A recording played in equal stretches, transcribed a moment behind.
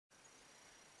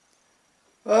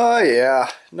Oh yeah,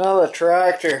 another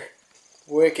tractor.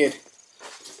 Wicked.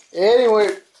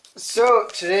 Anyway, so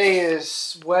today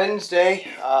is Wednesday.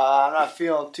 I'm not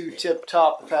feeling too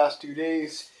tip-top the past 2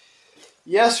 days.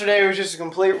 Yesterday was just a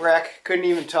complete wreck. Couldn't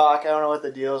even talk. I don't know what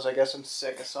the deal is. I guess I'm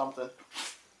sick of something.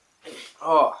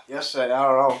 Oh, yesterday, I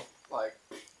don't know. Like,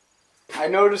 I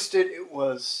noticed it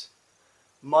was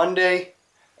Monday.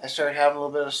 I started having a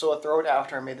little bit of sore throat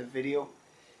after I made the video.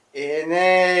 And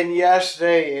then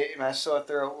yesterday, my sore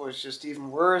throat was just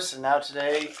even worse. And now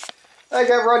today, I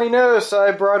got runny nose, so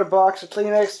I brought a box of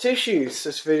Kleenex tissues.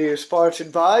 This video is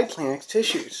sponsored by Kleenex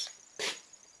tissues.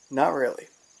 Not really.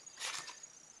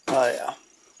 Oh yeah.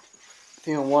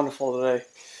 Feeling wonderful today.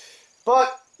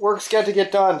 But work's got to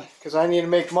get done, because I need to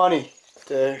make money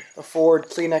to afford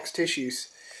Kleenex tissues.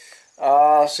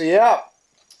 So yeah,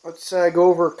 let's go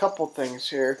over a couple things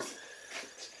here.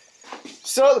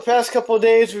 So the past couple of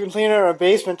days we've been cleaning out our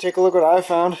basement. Take a look what I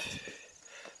found.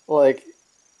 Like,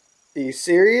 are you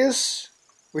serious?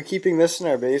 We're keeping this in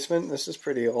our basement? This is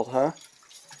pretty old, huh?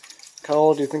 How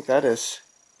old do you think that is?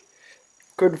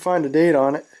 Couldn't find a date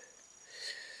on it.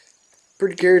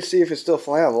 Pretty curious to see if it's still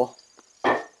flammable.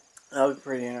 That would be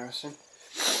pretty interesting.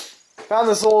 Found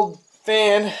this old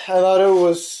fan. I thought it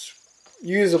was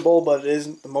usable, but it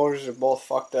isn't. The motors are both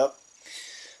fucked up.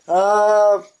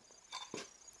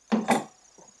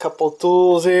 Couple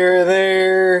tools here and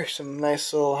there. Some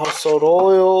nice little household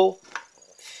oil.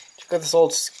 Check out this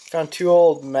old, found two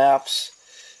old maps.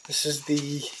 This is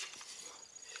the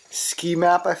ski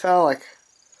map I found. Like,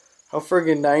 how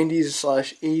friggin'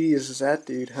 90s/80s is that,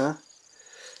 dude, huh?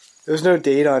 There was no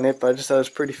date on it, but I just thought it was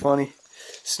pretty funny.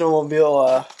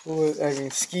 Snowmobile,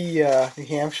 ski, New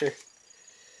Hampshire.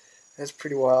 That's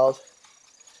pretty wild.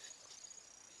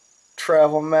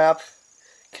 Travel map.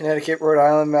 Connecticut, Rhode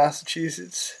Island,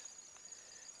 Massachusetts.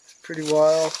 It's pretty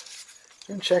wild.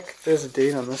 I'm gonna check if there's a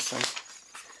date on this thing.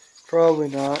 Probably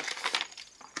not.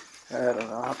 I don't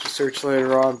know. I'll have to search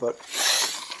later on, but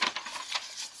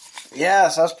yeah,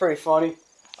 so that's pretty funny.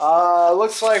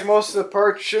 Looks like most of the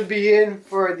parts should be in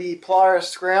for the Polaris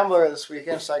Scrambler this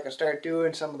weekend, so I can start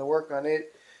doing some of the work on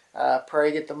it.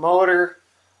 Probably get the motor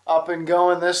up and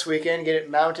going this weekend, get it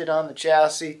mounted on the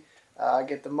chassis.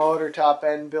 Get the motor top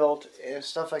end built and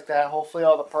stuff like that. Hopefully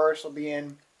all the parts will be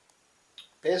in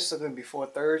basically before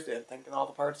Thursday. I'm thinking all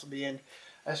the parts will be in.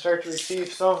 I start to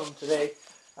receive some of them today.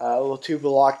 A little tube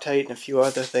of Loctite and a few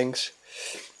other things,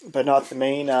 but not the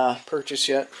main purchase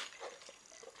yet.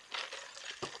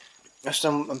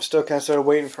 I'm still kind of sort of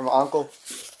waiting for my uncle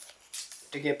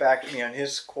to get back to me on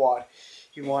his quad.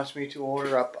 He wants me to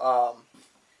order up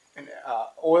an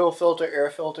oil filter, air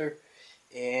filter,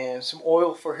 and some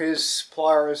oil for his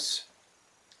Polaris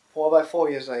 4x4.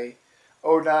 He has a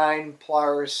 09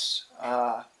 Polaris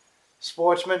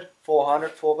Sportsman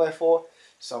 400 4x4.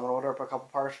 So I'm going to order up a couple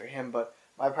parts for him. But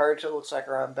my parts, it looks like,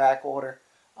 are on back order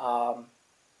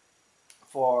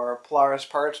for Polaris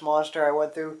Parts Monster I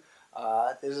went through.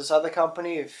 There's this other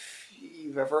company, if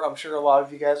you've ever, I'm sure a lot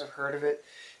of you guys have heard of it.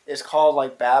 It's called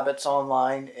like Babbitt's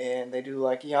Online, and they do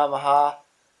like Yamaha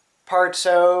Parts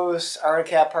House,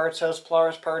 Arctic Parts House,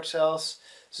 Polaris Parts House,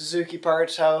 Suzuki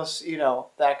Parts House, you know,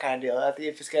 that kind of deal.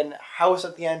 If it's getting a house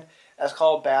at the end, that's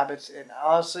called Babbitt's. And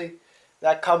honestly,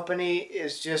 that company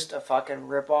is just a fucking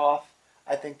ripoff.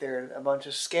 I think they're a bunch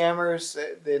of scammers.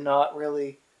 They're not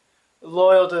really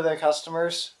loyal to their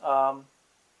customers. I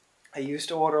used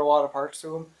to order a lot of parts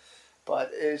through them,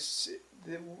 but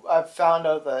I've found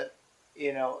out that,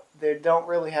 you know, they don't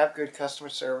really have good customer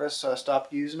service, so I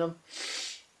stopped using them.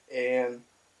 And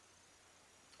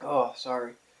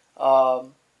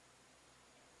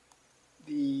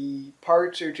the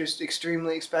parts are just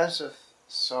extremely expensive,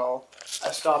 so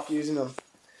I stopped using them.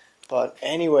 But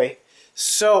anyway,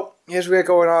 so here's what we got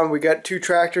going on. We got two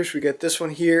tractors. We got this one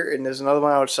here, and there's another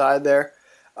one outside there.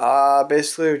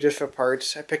 Basically just for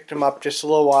parts. I picked them up just a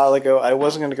little while ago. I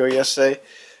wasn't going to go yesterday.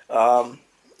 I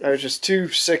was just too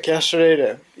sick yesterday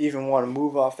to even want to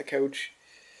move off the couch.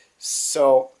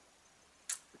 So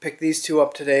picked these two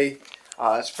up today.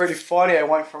 It's pretty funny. I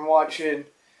went from watching,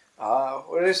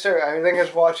 what did I start? I think I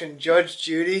was watching Judge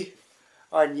Judy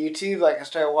on YouTube. Like, I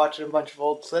started watching a bunch of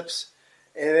old clips.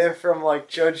 And then from like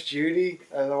Judge Judy,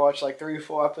 I watched like 3 or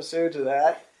 4 episodes of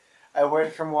that. I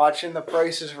went from watching The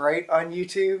Price is Right on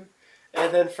YouTube.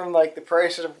 And then from like The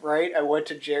Price is Right, I went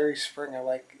to Jerry Springer.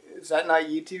 Like, is that not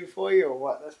YouTube for you or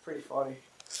what? That's pretty funny.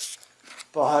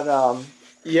 But,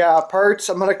 yeah, parts.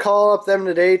 I'm going to call up them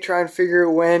today, try and figure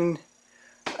when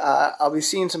I'll be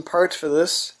seeing some parts for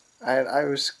this. I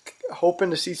was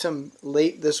hoping to see some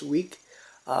late this week,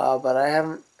 but I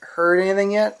haven't heard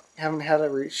anything yet. Haven't had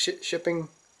a shipping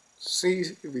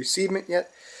received it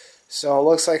yet. So it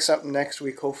looks like something next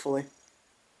week, hopefully.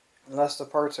 Unless the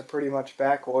parts are pretty much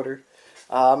back ordered.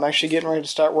 I'm actually getting ready to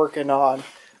start working on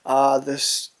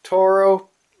this Toro.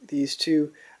 These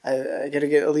two. I gotta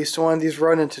get at least one of these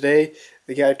running today.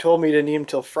 The guy told me he didn't need them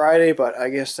till Friday, but I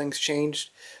guess things changed.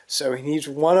 So he needs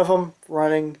one of them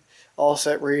running, all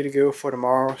set, ready to go for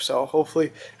tomorrow. So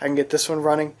hopefully I can get this one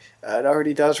running. It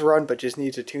already does run, but just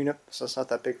needs a tune-up, so it's not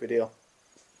that big of a deal.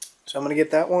 So I'm going to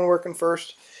get that one working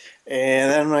first.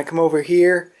 And then when I come over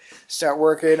here, start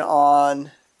working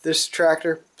on this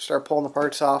tractor, start pulling the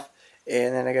parts off.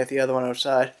 And then I got the other one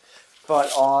outside.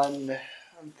 But on,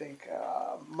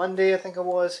 Monday, I think it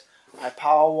was, I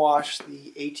power washed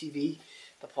the ATV,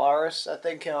 the Polaris. That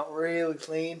thing came out really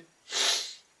clean.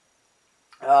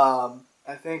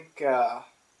 I think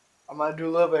I'm going to do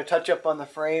a little bit of touch up on the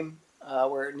frame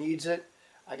where it needs it.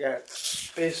 I got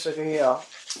basically,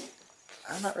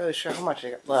 I'm not really sure how much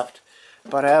I got left,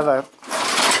 but I have a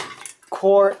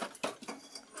quart.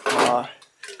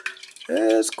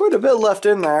 There's quite a bit left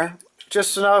in there.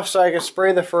 Just enough so I can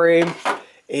spray the frame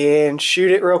and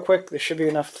shoot it real quick. There should be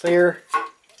enough clear.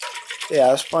 Yeah,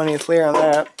 there's plenty of clear on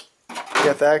that.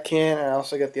 Got that can, and I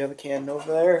also got the other can over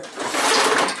there.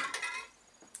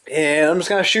 And I'm just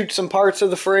going to shoot some parts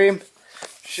of the frame.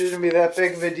 Shouldn't be that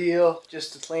big of a deal,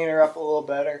 just to clean her up a little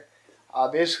better.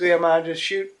 Basically, I'm going to just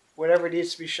shoot whatever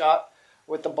needs to be shot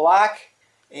with the black,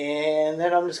 and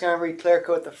then I'm just going to re-clear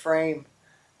coat the frame.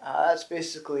 That's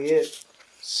basically it.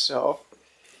 So,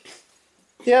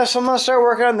 yeah, so I'm going to start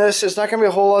working on this. It's not going to be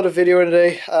a whole lot of video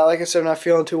today. Like I said, I'm not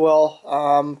feeling too well.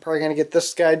 Probably going to get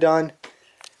this guy done.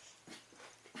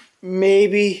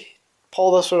 Maybe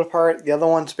pull this one apart. The other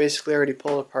one's basically already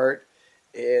pulled apart.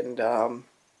 And,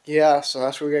 yeah, so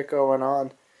that's what we got going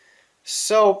on.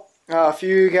 So, a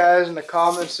few of you guys in the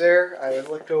comments there, I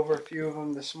looked over a few of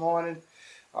them this morning.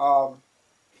 On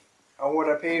what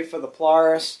I paid for the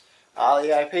Polaris.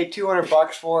 Yeah, I paid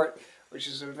 $200 for it, which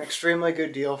is an extremely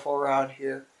good deal for around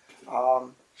here.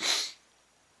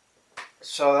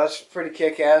 So that's pretty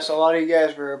kick-ass. A lot of you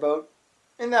guys were about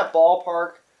in that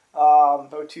ballpark,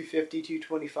 about 250,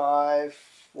 225,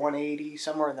 180,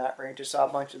 somewhere in that range. I saw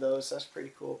a bunch of those. That's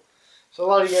pretty cool. So a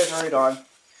lot of you guys are right on.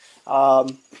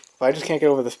 But I just can't get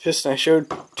over this piston. I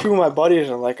showed two of my buddies,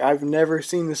 and I'm like, I've never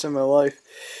seen this in my life.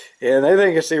 And they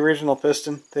think it's the original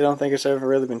piston. They don't think it's ever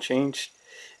really been changed.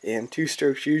 And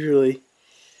two-strokes usually,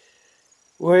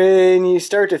 when you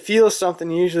start to feel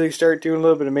something, you usually start doing a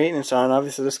little bit of maintenance on it.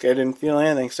 Obviously, this guy didn't feel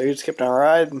anything, so he just kept on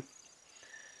riding.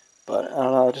 But, I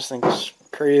don't know, I just think it's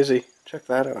crazy. Check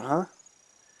that out, huh?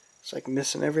 It's like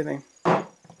missing everything.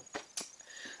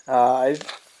 I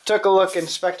took a look,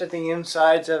 inspected the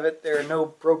insides of it. There are no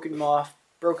broken off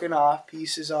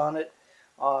pieces on it,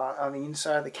 on the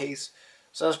inside of the case.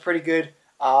 So that's pretty good.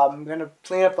 I'm going to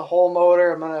clean up the whole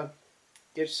motor. I'm going to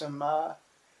get some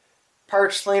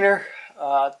parts cleaner,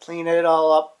 clean it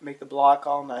all up, make the block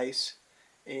all nice.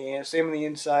 And same on the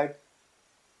inside.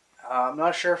 I'm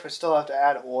not sure if I still have to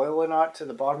add oil or not to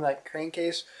the bottom of that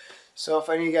crankcase. So if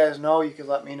any of you guys know, you can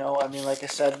let me know. I mean, like I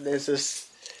said, there's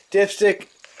this dipstick.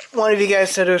 One of you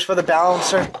guys said it was for the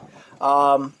balancer.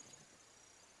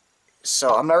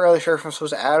 So I'm not really sure if I'm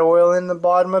supposed to add oil in the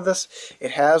bottom of this.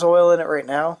 It has oil in it right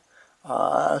now.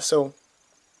 So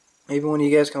maybe one of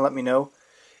you guys can let me know.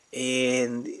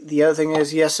 And the other thing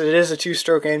is, yes, it is a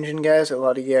two-stroke engine, guys. A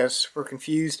lot of you guys were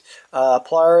confused.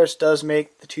 Polaris does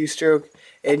make the two-stroke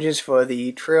engines for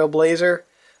the Trailblazer,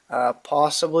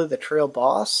 possibly the Trail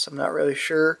Boss. I'm not really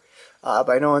sure. But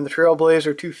I know in the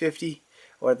Trailblazer 250,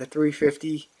 or the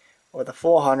 350, or the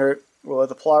 400, or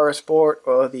the Polaris Sport,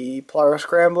 or the Polaris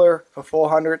Scrambler for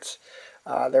 400s,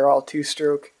 they're all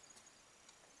two-stroke.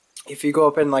 If you go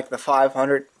up in like the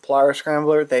 500 Polaris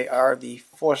Scrambler, they are the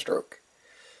four-stroke.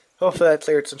 Hopefully that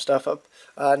cleared some stuff up.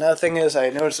 Another thing is, I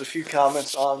noticed a few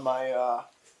comments on my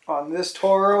on this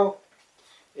Toro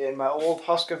in my old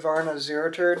Husqvarna Zero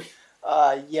Turn.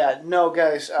 Yeah, no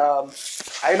guys,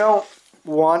 I don't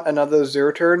want another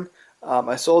Zero Turn.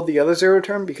 I sold the other Zero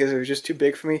Turn because it was just too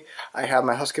big for me. I have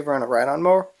my Husqvarna ride-on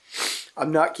mower.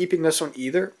 I'm not keeping this one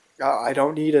either. I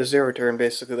don't need a Zero Turn,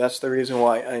 basically. That's the reason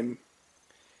why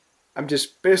I'm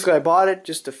just, basically I bought it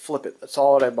just to flip it. That's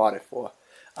all that I bought it for.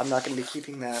 I'm not going to be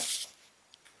keeping that.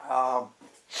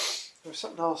 There's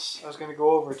something else I was going to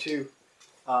go over too.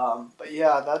 But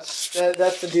yeah, that's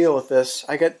the deal with this.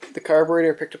 I got the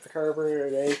carburetor, picked up the carburetor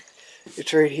today.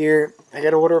 It's right here. I got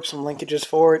to order up some linkages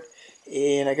for it.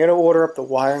 And I got to order up the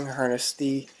wiring harness.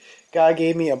 The guy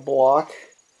gave me a block.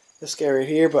 This guy right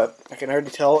here, but I can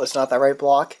already tell it's not the right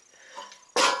block.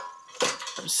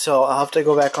 So I'll have to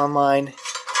go back online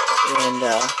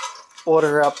and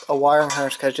order up a wiring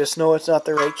harness because I just know it's not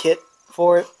the right kit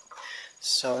for it.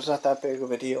 So it's not that big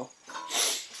of a deal.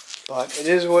 But it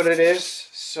is what it is.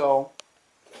 So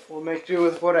we'll make do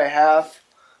with what I have.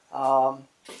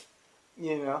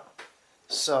 You know.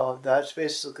 So that's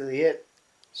basically it.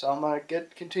 So I'm going to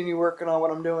continue working on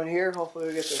what I'm doing here. Hopefully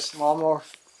we get this lawnmower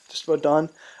just about done.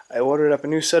 I ordered up a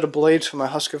new set of blades for my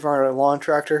Husqvarna lawn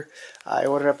tractor. I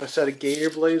ordered up a set of Gator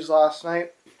blades last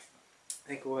night. I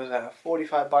think it was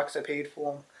 $45 I paid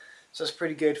for them. So it's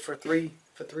pretty good for three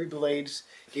blades.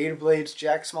 Gator blades,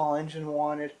 Jack Small Engine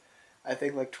wanted, I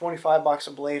think like $25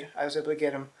 a blade. I was able to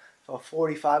get them for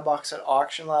 $45 at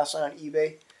auction last night on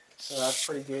eBay. So that's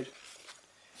pretty good.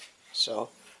 So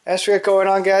that's what we got going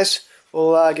on, guys.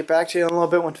 We'll get back to you in a little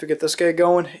bit once we get this guy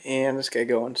going and this guy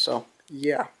going. So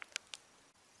yeah.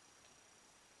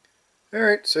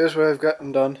 Alright, so here's what I've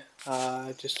gotten done.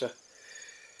 Just a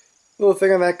little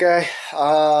thing on that guy.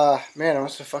 Man, I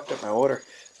must have fucked up my order.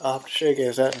 I'll have to show you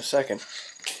guys that in a second.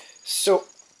 So,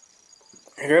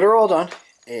 I got her all done,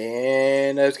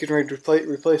 and I was getting ready to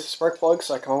replace the spark plug,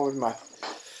 so I come over to my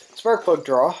spark plug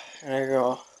drawer, and I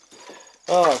go,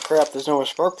 oh crap, there's no more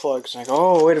spark plugs. And I go,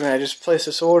 oh wait a minute, I just placed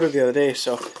this order the other day,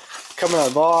 so I come out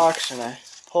of the box, and I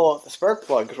pull out the spark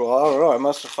plugs. Well, I don't know, I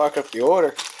must have fucked up the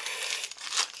order.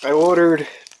 I ordered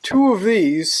 2 of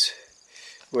these,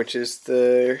 which is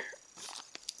the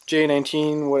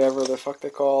J19, whatever the fuck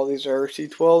they call. These are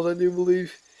C12s, I do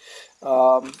believe.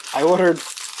 I ordered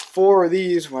 4 of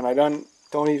these when I don't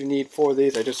even need 4 of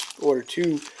these. I just ordered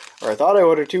 2, or I thought I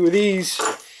ordered 2 of these.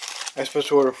 I was supposed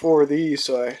to order 4 of these,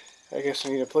 so I guess I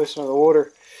need to place another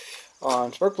order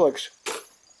on spark plugs.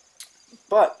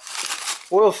 But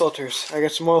oil filters. I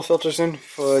got some oil filters in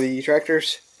for the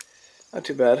tractors. Not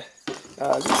too bad.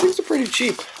 These things are pretty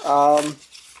cheap.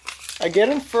 I get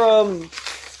them from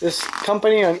this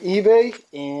company on eBay,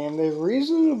 and they're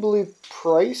reasonably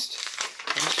priced.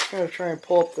 I'm just going to try and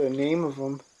pull up the name of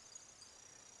them.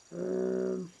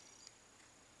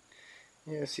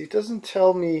 Yeah, see, it doesn't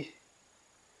tell me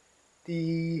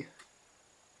the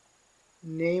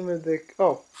name of the...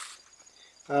 Oh.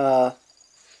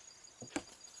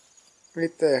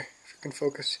 Right there, if I can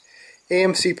focus.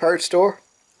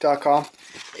 AMCPartsStore.com,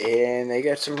 and they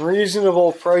got some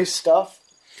reasonable price stuff.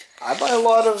 I buy a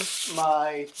lot of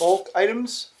my bulk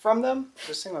items from them.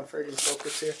 This thing on friggin'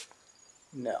 focus here.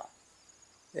 No.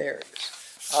 There it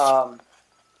is. I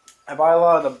buy a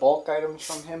lot of the bulk items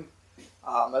from him.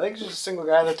 I think it's just a single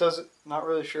guy that does it. Not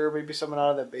really sure. Maybe someone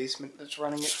out of the basement that's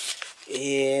running it.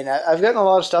 And I've gotten a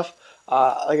lot of stuff.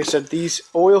 Like I said, these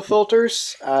oil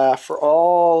filters, for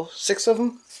all 6 of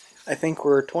them, I think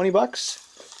were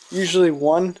 $20. Usually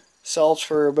one sells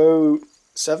for about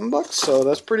 $7, so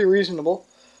that's pretty reasonable.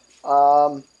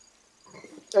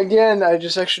 Again, I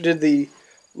just actually did the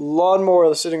lawnmower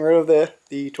that's sitting right over there,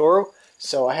 the Toro.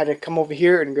 So I had to come over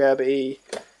here and grab a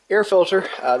air filter.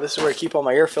 This is where I keep all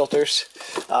my air filters.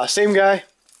 Same guy.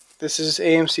 This is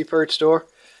AMC Parts Store.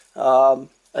 I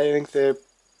think the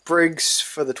Briggs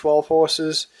for the 12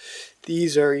 horses.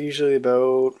 These are usually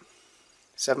about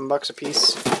 $7 a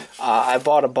piece. I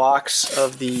bought a box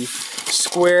of the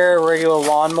square regular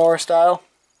lawnmower style.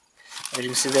 As you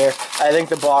can see there, I think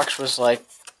the box was like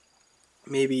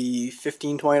maybe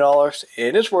 $15–20.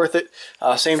 It is worth it.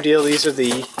 Same deal. These are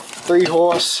the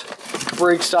 3-horse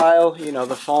Briggs style, you know,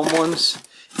 the foam ones.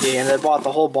 And I bought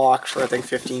the whole box for I think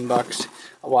 $15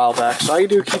 a while back. So I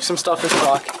do keep some stuff in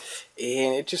stock,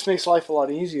 and it just makes life a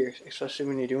lot easier, especially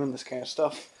when you're doing this kind of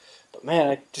stuff. But man,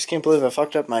 I just can't believe I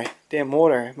fucked up my damn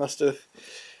motor. I must have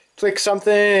clicked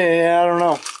something, I don't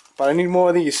know. But I need more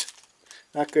of these.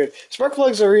 Not good. Spark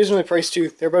plugs are reasonably priced too.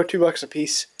 They're about $2 a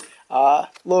piece.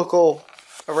 Local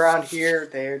around here,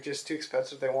 they're just too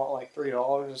expensive. They want like $3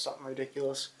 or something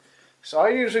ridiculous. So I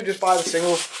usually just buy the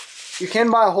singles. You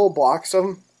can buy a whole box of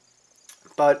them,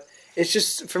 but it's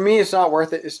just, for me, it's not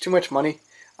worth it. It's too much money.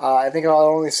 I think I'll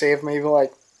only save maybe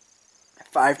like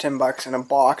 $5–10, and a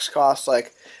box costs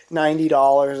like $90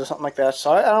 or something like that.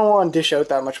 So I don't want to dish out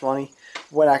that much money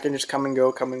when I can just come and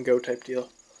go type deal.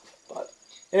 But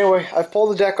anyway, I've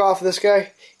pulled the deck off of this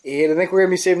guy, and I think we're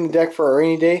going to be saving the deck for a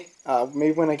rainy day.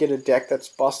 Maybe when I get a deck that's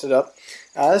busted up.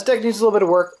 This deck needs a little bit of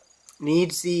work.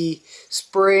 Needs the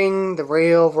spring, the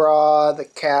rail rod, the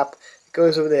cap. It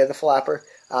goes over there, the flapper.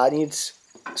 Needs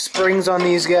springs on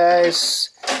these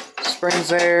guys. Springs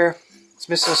there. It's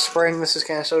missing a spring. This is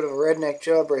kind of sort of a redneck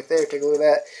job right there. Take a look at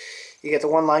that. You get the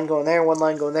one line going there, one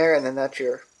line going there, and then that's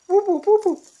your whoop, whoop, whoop,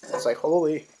 whoop. It's like,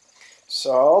 holy.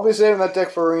 So I'll be saving that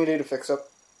deck for a rainy day to fix up.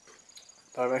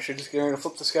 But I'm actually just getting ready to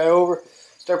flip this guy over,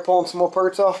 start pulling some more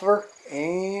parts off of her,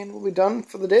 and we'll be done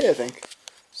for the day, I think.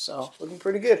 So, looking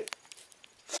pretty good.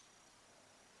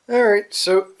 Alright,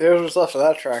 so there's what's left of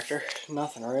that tractor.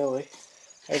 Nothing really.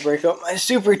 I break up my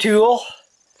super tool.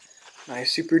 My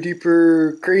super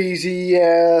duper crazy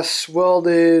ass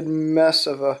welded mess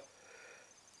of a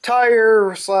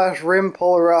tire slash rim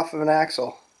puller off of an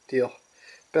axle deal.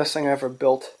 Best thing I ever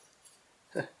built.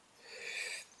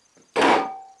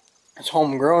 It's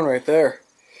homegrown right there.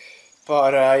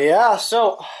 But yeah,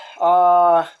 so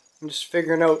I'm just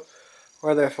figuring out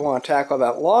whether if I want to tackle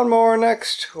that lawnmower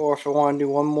next or if I want to do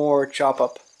one more chop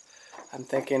up. I'm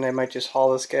thinking I might just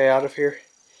haul this guy out of here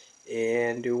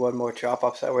and do one more chop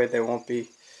up, so that way there won't be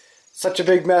such a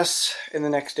big mess in the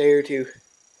next day or two.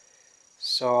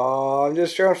 So I'm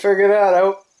just trying to figure that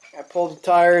out. I pulled the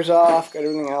tires off, got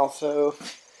everything else. So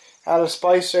had a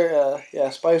Spicer,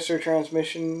 Spicer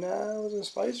transmission. Was it a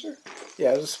Spicer?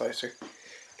 Yeah, it was a Spicer.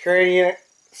 Trading it,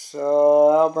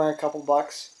 so that'll bring a couple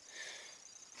bucks.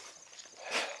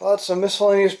 Lots of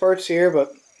miscellaneous parts here,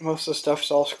 but most of the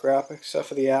stuff's all scrap except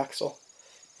for the axle,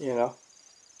 you know.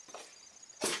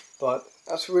 But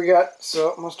that's what we got.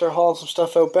 So I'm gonna start hauling some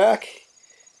stuff out back,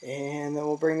 and then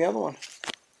we'll bring the other one.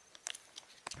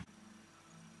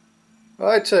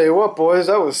 I tell you what, boys,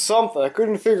 that was something. I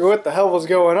couldn't figure what the hell was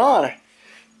going on. I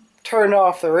turned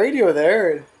off the radio there,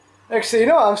 and next thing you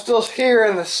know, I'm still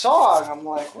hearing the song. I'm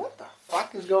like, what the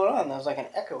fuck is going on? There was like an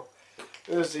echo.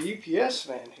 It was the UPS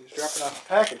man who was dropping off the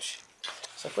package.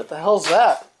 It's like, what the hell's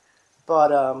that?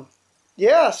 But,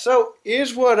 yeah, so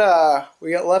here's what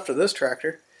we got left of this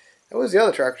tractor. That was the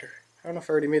other tractor. I don't know if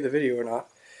I already made the video or not.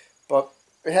 But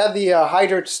it had the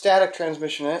hydrostatic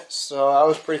transmission in it, so that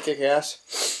was pretty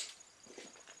kick-ass.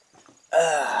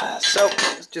 So,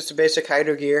 it's just a basic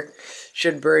hydro gear.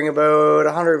 Should bring about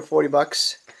 140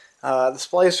 bucks. The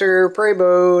splicer, probably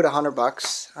about 100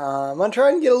 bucks. I'm going to try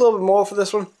and get a little bit more for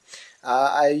this one.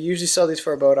 I usually sell these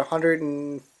for about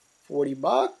 140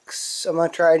 bucks. I'm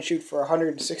going to try and shoot for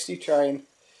 160, try and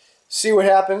see what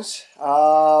happens.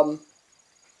 But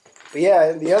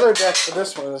yeah, the other deck for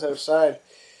this one is outside,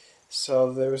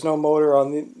 so there was no motor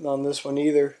on this one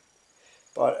either.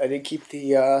 But I did keep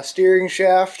the steering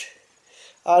shaft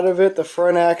out of it, the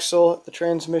front axle, the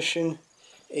transmission,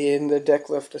 and the deck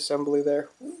lift assembly there.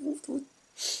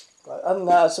 But other than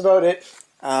that, that's about it.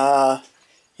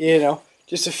 You know,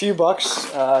 just a few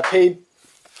bucks. I think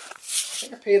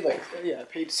I paid like, yeah, I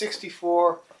paid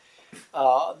 64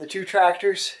 the two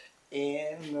tractors,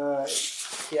 and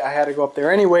yeah, I had to go up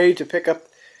there anyway to pick up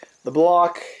the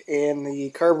block and the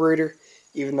carburetor,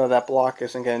 even though that block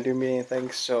isn't going to do me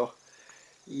anything. So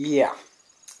yeah,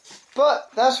 but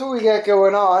that's what we got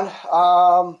going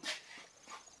on.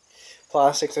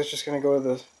 Plastics, that's just going to go to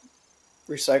the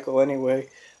recycle anyway.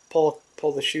 Pull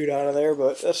the chute out of there,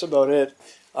 but that's about it.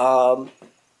 So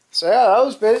yeah, that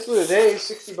was basically the day.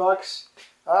 60 bucks.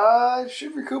 I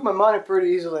should recoup my money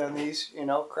pretty easily on these. You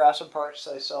know, craftsman parts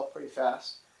I sell pretty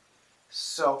fast.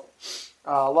 So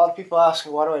a lot of people ask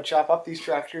me, why do I chop up these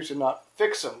tractors and not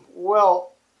fix them?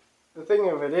 Well, the thing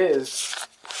of it is,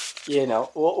 you know,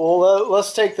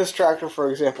 let's take this tractor for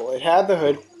example. It had the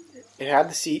hood, it had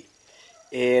the seat,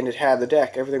 and it had the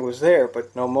deck. Everything was there,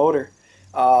 but no motor.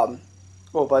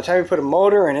 Well, by the time you put a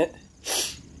motor in it,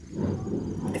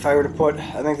 if I were to put,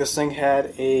 I think this thing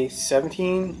had a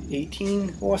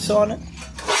 18 horse on it.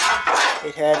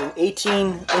 It had an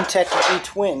 18 Intech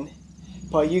V-twin,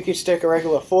 but you could stick a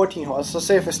regular 14 horse. Let's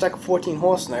say if I stuck a 14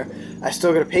 horse in there, I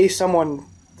still got to pay someone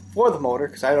for the motor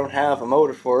because I don't have a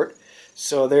motor for it.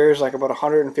 So there's like about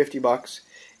 150 bucks.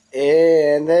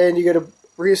 And then you got to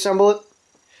reassemble it,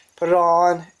 put it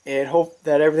on, and hope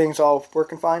that everything's all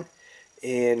working fine.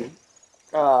 And,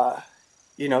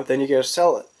 you know, then you got to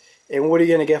sell it. And what are you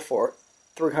going to get for it?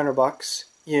 300 bucks,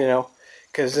 you know,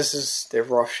 because they're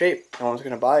rough shape. No one's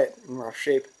going to buy it in rough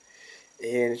shape.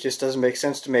 And it just doesn't make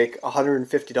sense to make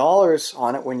 $150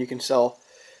 on it when you can sell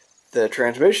the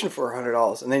transmission for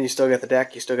 $100. And then you still get the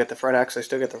deck, you still get the front axle, you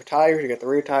still get the tires, you get the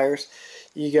rear tires,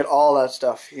 you get all that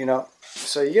stuff, you know.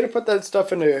 So you got to put that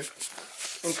stuff in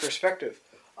perspective.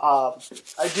 I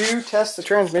do test the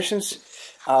transmissions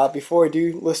before I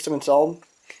do list them and sell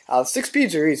them. 6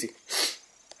 speeds are easy.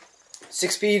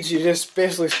 6 speeds, you just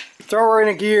basically throw her in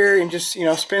a gear and just, you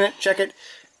know, spin it, check it.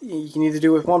 You can either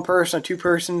do it with one person or two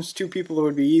persons. 2 people, it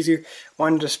would be easier.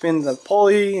 One to spin the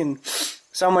pulley and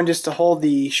someone just to hold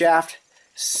the shaft.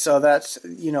 So that's,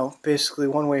 you know, basically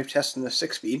one way of testing the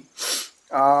 6 speed.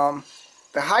 The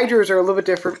hydros are a little bit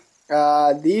different.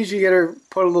 These you gotta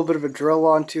put a little bit of a drill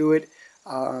onto it.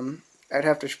 I'd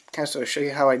have to kind of sort of show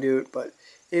you how I do it, but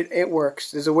it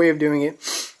works. There's a way of doing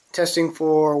it. Testing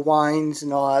for winds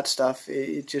and all that stuff,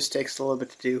 it just takes a little bit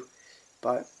to do.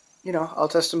 But, you know, I'll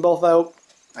test them both out.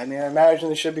 I mean, I imagine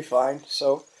they should be fine.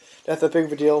 So, Not that big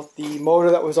of a deal. The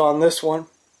motor that was on this one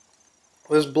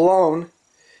was blown,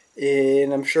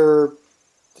 and I'm sure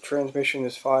the transmission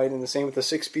is fine, and the same with the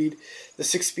 6-speed. The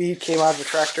 6-speed came out of the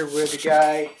tractor where the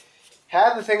guy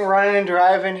had the thing running and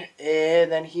driving,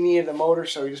 and then he needed the motor,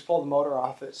 so he just pulled the motor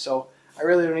off it. So I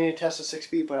really don't need to test the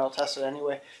 6-speed, but I'll test it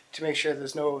anyway to make sure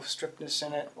there's no stripness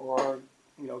in it or,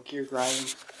 you know, gear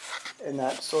grinding and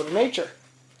that sort of nature.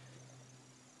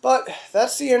 But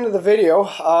that's the end of the video.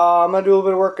 I'm going to do a little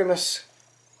bit of work on this.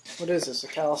 What is this? A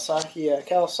Kawasaki? Yeah,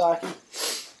 Kawasaki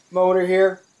motor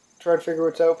here. Try to figure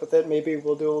what's out with it. Maybe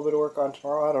we'll do a little bit of work on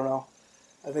tomorrow. I don't know.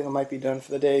 I think I might be done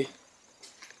for the day.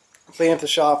 Clean up the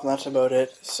shop, and that's about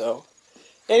it. So,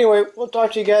 anyway, we'll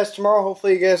talk to you guys tomorrow.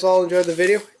 Hopefully you guys all enjoyed the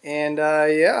video. And,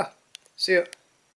 yeah. See ya.